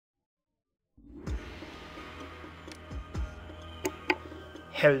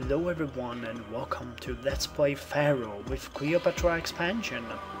Hello everyone and welcome to Let's Play Pharaoh with Cleopatra expansion.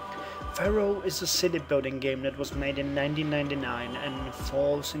 Pharaoh is a city building game that was made in 1999 and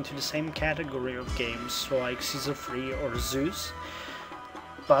falls into the same category of games like Caesar 3 or Zeus.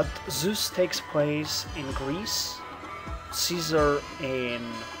 But Zeus takes place in Greece, Caesar in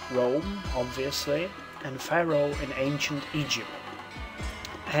Rome obviously, and Pharaoh in ancient Egypt.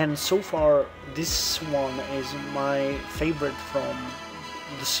 And so far this one is my favorite from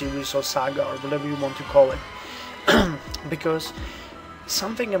the series or saga or whatever you want to call it, because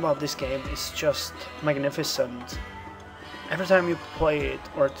something about this game is just magnificent. Every time you play it,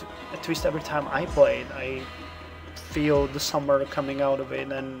 or at least every time I play it, I feel the summer coming out of it,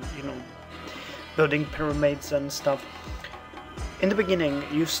 and you know, building pyramids and stuff. In the beginning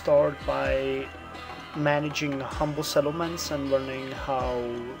you start by managing humble settlements and learning how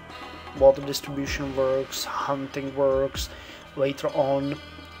water distribution works, hunting works, later on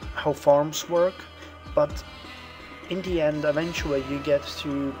how farms work, but in the end eventually you get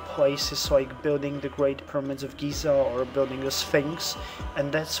to places like building the Great Pyramids of Giza or building the Sphinx,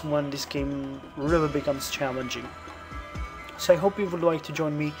 and that's when this game really becomes challenging. So I hope you would like to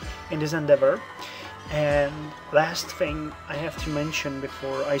join me in this endeavor. And last thing I have to mention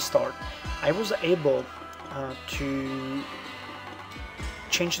before I start, I was able to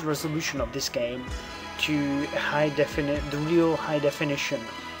change the resolution of this game to the real high definition.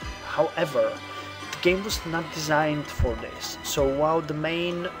 However, the game was not designed for this. So while the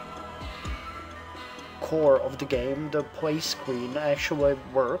main core of the game, the play screen, actually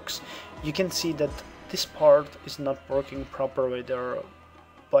works, you can see that this part is not working properly. There are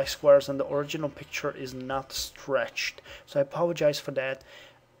black squares and the original picture is not stretched. So I apologize for that.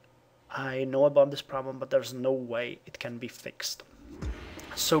 I know about this problem, but there's no way it can be fixed.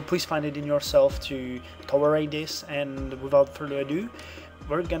 So please find it in yourself to tolerate this, and without further ado,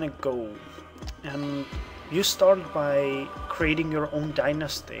 we're gonna go. And you start by creating your own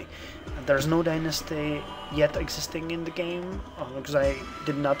dynasty. There's no dynasty yet existing in the game, because I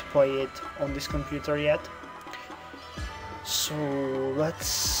did not play it on this computer yet. So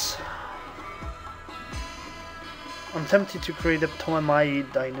I'm tempted to create a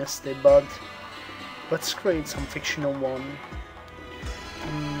Ptolemaic dynasty, but let's create some fictional one.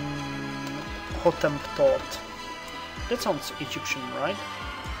 Hottentot. That sounds Egyptian, right?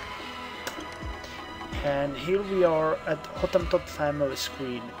 And here we are at Hottentot family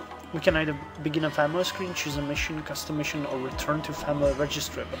screen. We can either begin a family screen, choose a mission, custom mission, or return to family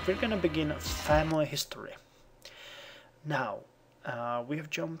registry, but we're gonna begin family history. Now, we have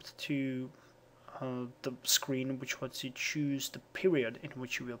jumped to the screen which lets you choose the period in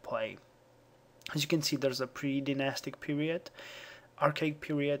which you will play. As you can see, there's a pre-dynastic period, Archaic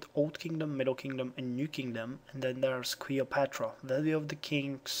period, Old Kingdom, Middle Kingdom, and New Kingdom, and then there's Cleopatra, Valley of the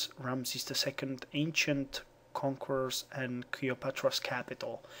Kings, Ramses II, Ancient Conquerors, and Cleopatra's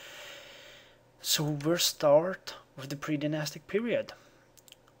capital. So we'll start with the pre-dynastic period.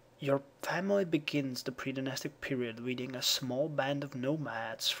 Your family begins the pre-dynastic period leading a small band of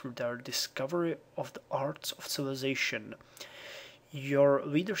nomads through their discovery of the arts of civilization. Your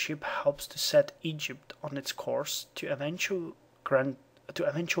leadership helps to set Egypt on its course to eventual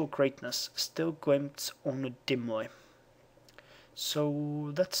greatness, still glimpsed only dimly. So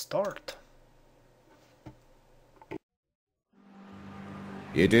let's start.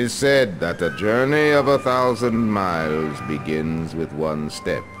 It is said that a journey of 1,000 miles begins with one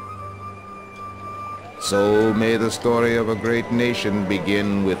step. So may the story of a great nation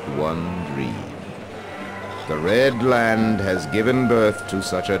begin with one dream. The Red Land has given birth to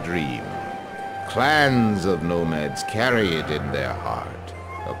such a dream. Clans of nomads carry it in their heart,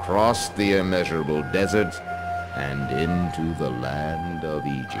 across the immeasurable desert and into the land of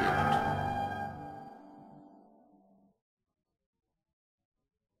Egypt.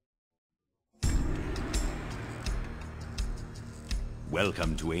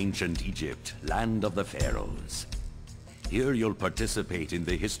 Welcome to ancient Egypt, land of the pharaohs. Here you'll participate in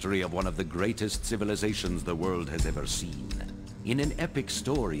the history of one of the greatest civilizations the world has ever seen. In an epic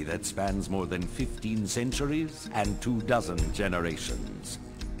story that spans more than 15 centuries and 24 generations.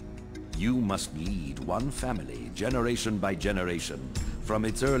 You must lead one family, generation by generation, from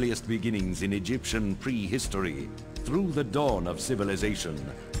its earliest beginnings in Egyptian prehistory, through the dawn of civilization,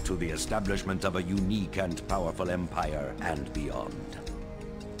 to the establishment of a unique and powerful empire and beyond.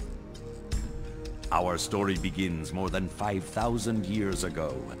 Our story begins more than 5,000 years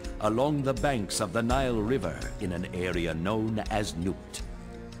ago, along the banks of the Nile River in an area known as Nubt.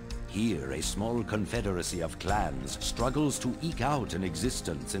 Here, a small confederacy of clans struggles to eke out an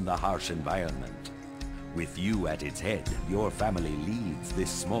existence in the harsh environment. With you at its head, your family leads this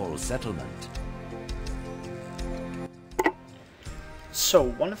small settlement. So,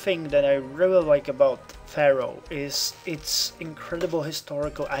 one thing that I really like about Pharaoh is its incredible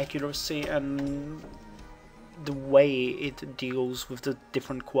historical accuracy and the way it deals with the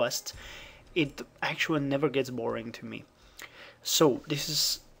different quests. It actually never gets boring to me. So, this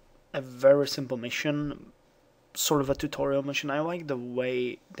is a very simple mission, sort of a tutorial mission. I like the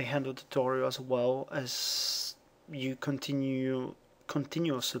way they handle tutorial as well as you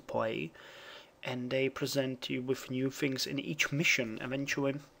continuously play, and they present you with new things in each mission,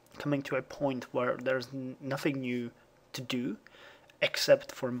 eventually coming to a point where there's nothing new to do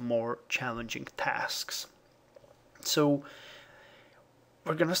except for more challenging tasks. So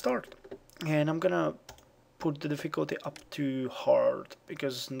we're gonna start, and I'm gonna put the difficulty up to hard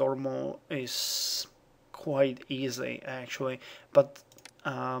because normal is quite easy actually, but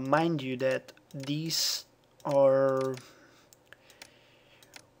mind you that these are,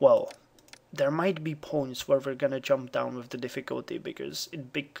 well, there might be points where we're gonna jump down with the difficulty because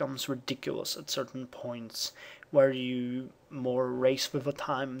it becomes ridiculous at certain points where you more race with the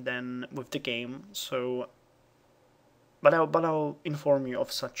time than with the game. So but I'll inform you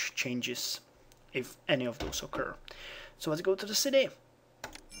of such changes if any of those occur. So let's go to the city.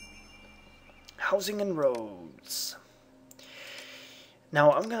 Housing and roads.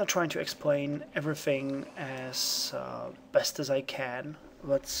 Now I'm gonna try to explain everything as best as I can.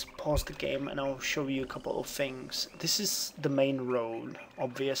 Let's pause the game and I'll show you a couple of things. This is the main road,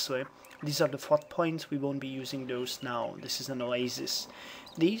 obviously. These are the flood points, we won't be using those now. This is an oasis.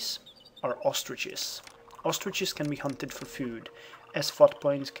 These are ostriches. Ostriches can be hunted for food, as flood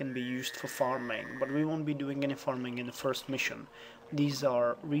points can be used for farming, but we won't be doing any farming in the first mission. These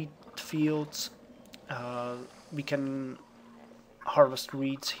are reed fields. We can harvest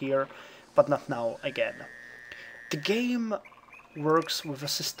reeds here, but not now again. The game works with a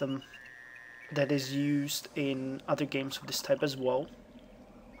system that is used in other games of this type as well,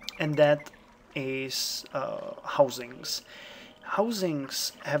 and that is housings.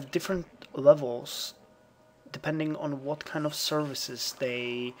 Housings have different levels depending on what kind of services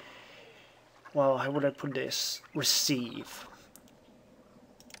they, well, how would I put this, receive.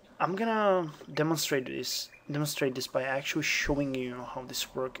 I'm gonna demonstrate this by actually showing you how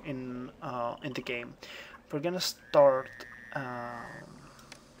this works in the game. We're gonna start.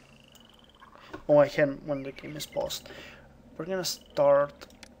 Oh, I can when the game is paused. We're gonna start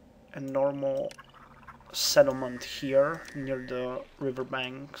a normal settlement here near the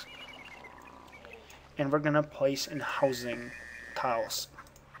riverbanks, and we're gonna place in housing tiles.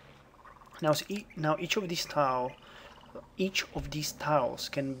 Now each of these tiles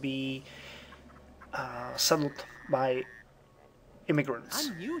can be settled by immigrants.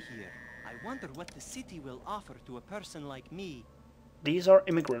 I'm new here. I wonder what the city will offer to a person like me. These are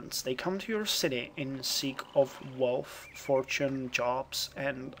immigrants. They come to your city in seek of wealth, fortune, jobs,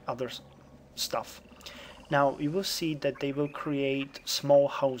 and other stuff. Now you will see that they will create small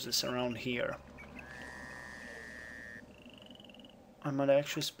houses around here. I might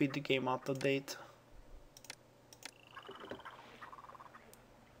actually speed the game up a bit.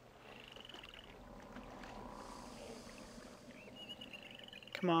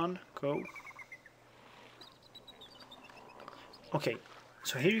 Come on, go. Okay,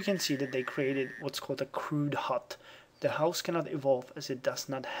 so here you can see that they created what's called a crude hut. The house cannot evolve as it does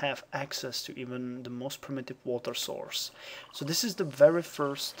not have access to even the most primitive water source. So this is the very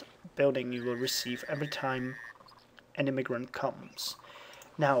first building you will receive every time an immigrant comes.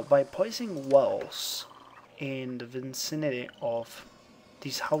 Now, by placing wells in the vicinity of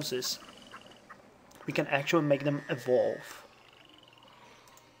these houses, we can actually make them evolve.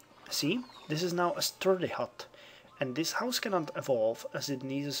 See, this is now a sturdy hut, and this house cannot evolve as it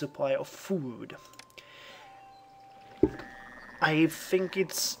needs a supply of food. I think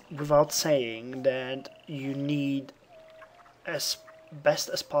it's without saying that you need as best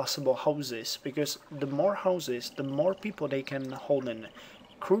as possible houses, because the more houses, the more people they can hold in.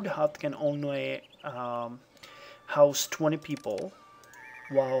 Crude hut can only house 20 people,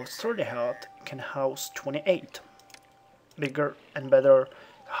 while sturdy hut can house 28. Bigger and better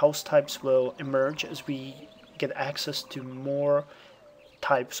house types will emerge as we get access to more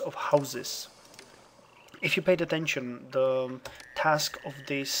types of houses. If you paid attention, the task of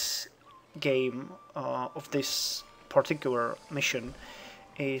this game, of this particular mission,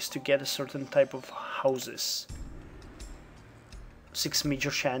 is to get a certain type of houses. 6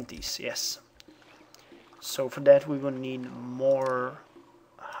 major shanties, yes. So for that we will need more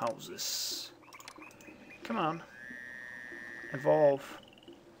houses. Come on. Evolve.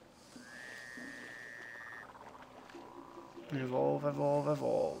 Evolve, evolve,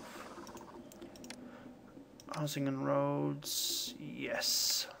 evolve. Housing and roads,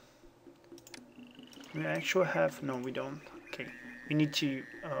 yes. We actually have, no we don't. Okay, we need to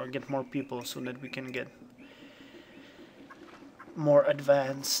get more people so that we can get more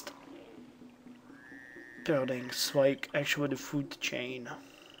advanced buildings, like actually the food chain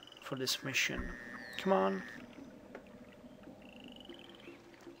for this mission. Come on.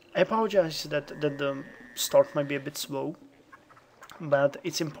 I apologize that the start might be a bit slow, but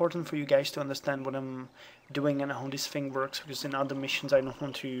it's important for you guys to understand what I'm doing and how this thing works, because in other missions I don't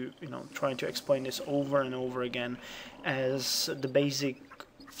want to, you know, try to explain this over and over again, as the basic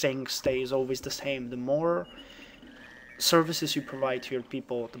thing stays always the same. The more services you provide to your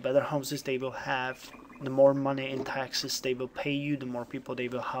people, the better houses they will have, the more money in taxes they will pay you, the more people they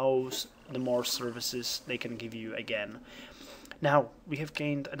will house, the more services they can give you again. Now, we have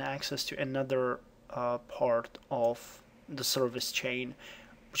gained an access to another part of the service chain,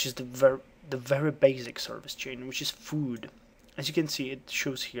 which is the very basic service chain, which is food. As you can see, it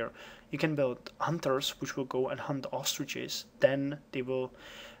shows here, you can build hunters, which will go and hunt ostriches. Then they will,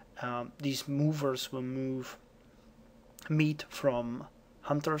 these movers will move meat from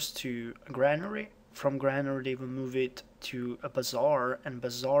hunters to a granary. From granary they will move it to a bazaar, and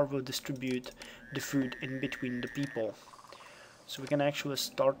bazaar will distribute the food in between the people. So we can actually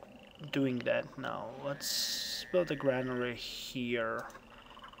start doing that now. Let's build a granary here.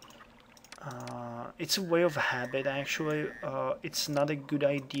 It's a way of habit actually. It's not a good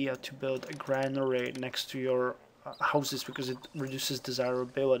idea to build a granary next to your houses, because it reduces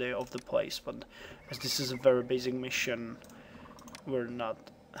desirability of the place, but as this is a very basic mission, we're not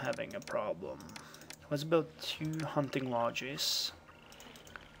having a problem. Let's build 2 hunting lodges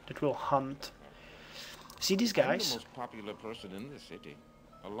that will hunt. See these guys? I'm the most popular person in the city.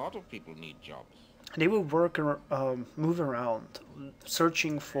 A lot of people need jobs. They will work, move around,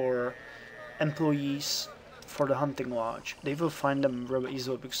 searching for employees for the hunting lodge. They will find them very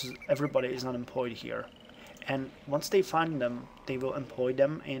easily because everybody is not employed here. And once they find them, they will employ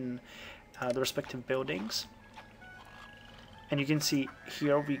them in the respective buildings. And you can see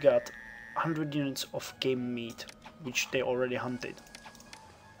here we got 100 units of game meat, which they already hunted.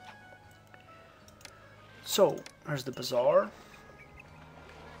 So, here's the bazaar.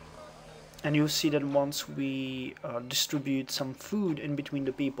 And you'll see that once we distribute some food in between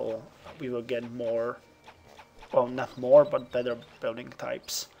the people, we will get more, well, not more, but better building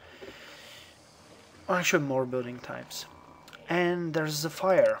types. Actually, more building types. And there's the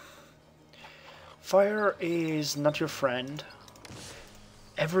fire. Fire is not your friend.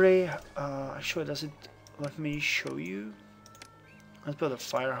 Actually, does it let me show you? Let's build a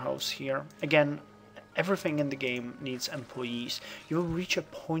firehouse here. Again, everything in the game needs employees. You will reach a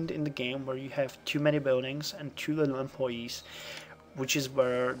point in the game where you have too many buildings and too little employees, which is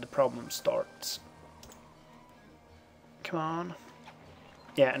where the problem starts. Come on.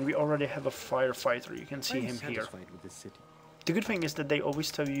 Yeah, and we already have a firefighter. You can see him here. With this city. The good thing is that they always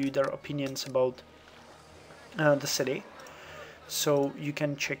tell you their opinions about the city, so you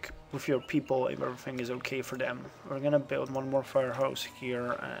can check with your people if everything is okay for them. We're gonna build one more firehouse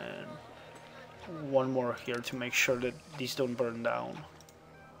here and one more here to make sure that these don't burn down.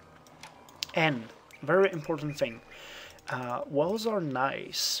 And very important thing, wells are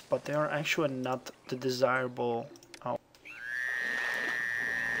nice, but they are actually not the desirable.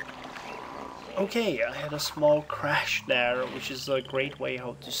 Okay, I had a small crash there, which is a great way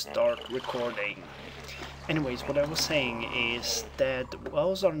how to start recording. Anyways, what I was saying is that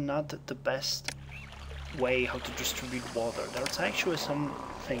wells are not the best way how to distribute water. There's actually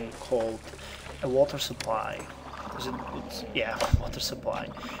something called a water supply. Yeah, water supply,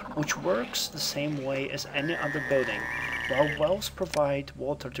 which works the same way as any other building. While wells provide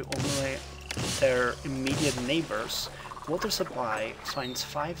water to only their immediate neighbors, water supply finds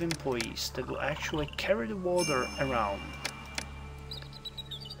 5 employees that will actually carry the water around.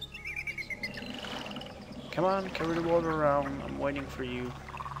 Come on, carry the water around, I'm waiting for you.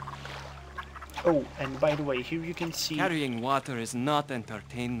 Oh, and by the way, here you can see... Carrying water is not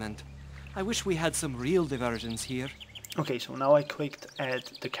entertainment. I wish we had some real diversions here. Okay, so now I clicked add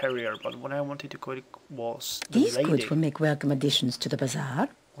the carrier, but what I wanted to click was the These lady, goods will make welcome additions to the bazaar.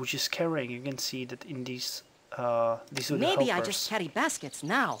 which is carrying. You can see that in these are the Maybe helpers. I just carry baskets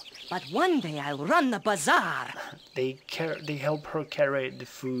now, but one day I'll run the bazaar. They help her carry the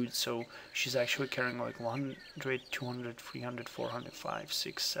food, so she's actually carrying like 100, 200, 300, 400, 5,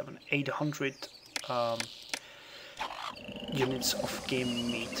 6, 7, 800 units of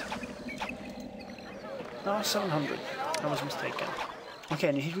game meat. No, 700. I was mistaken. Okay,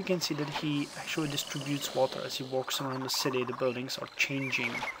 and here we can see that he actually distributes water as he walks around the city. The buildings are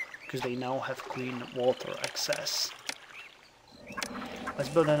changing because they now have clean water access. Let's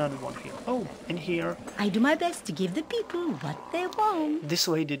build another one here. Oh, and here... I do my best to give the people what they want. This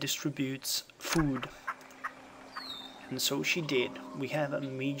lady distributes food. And so she did. We have a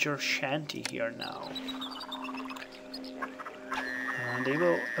major shanty here now. They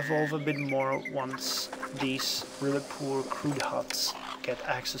will evolve a bit more once these really poor crude huts get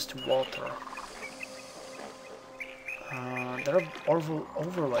access to water. There are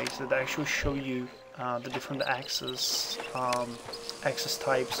overlays that actually show you the different access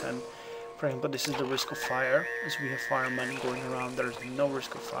types, and for example, this is the risk of fire. As we have firemen going around, there's no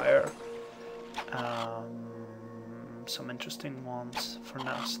risk of fire. Some interesting ones for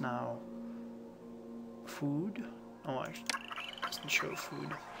us now. Food? Oh, actually, it doesn't show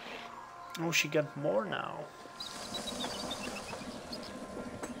food. Oh, she got more now.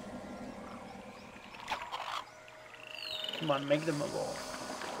 Come on, make them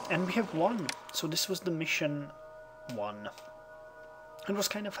evolve. And we have one. So this was the mission 1. It was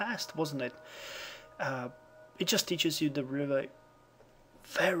kind of fast, wasn't it? It just teaches you the really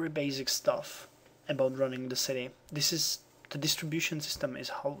very basic stuff about running the city. This is the distribution system, is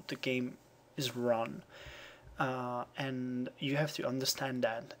how the game is run. And you have to understand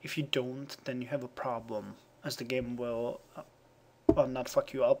that. If you don't, then you have a problem, as the game will, well, not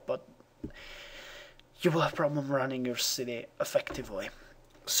fuck you up, but you will have a problem running your city effectively.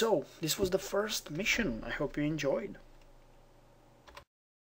 So, this was the first mission. I hope you enjoyed.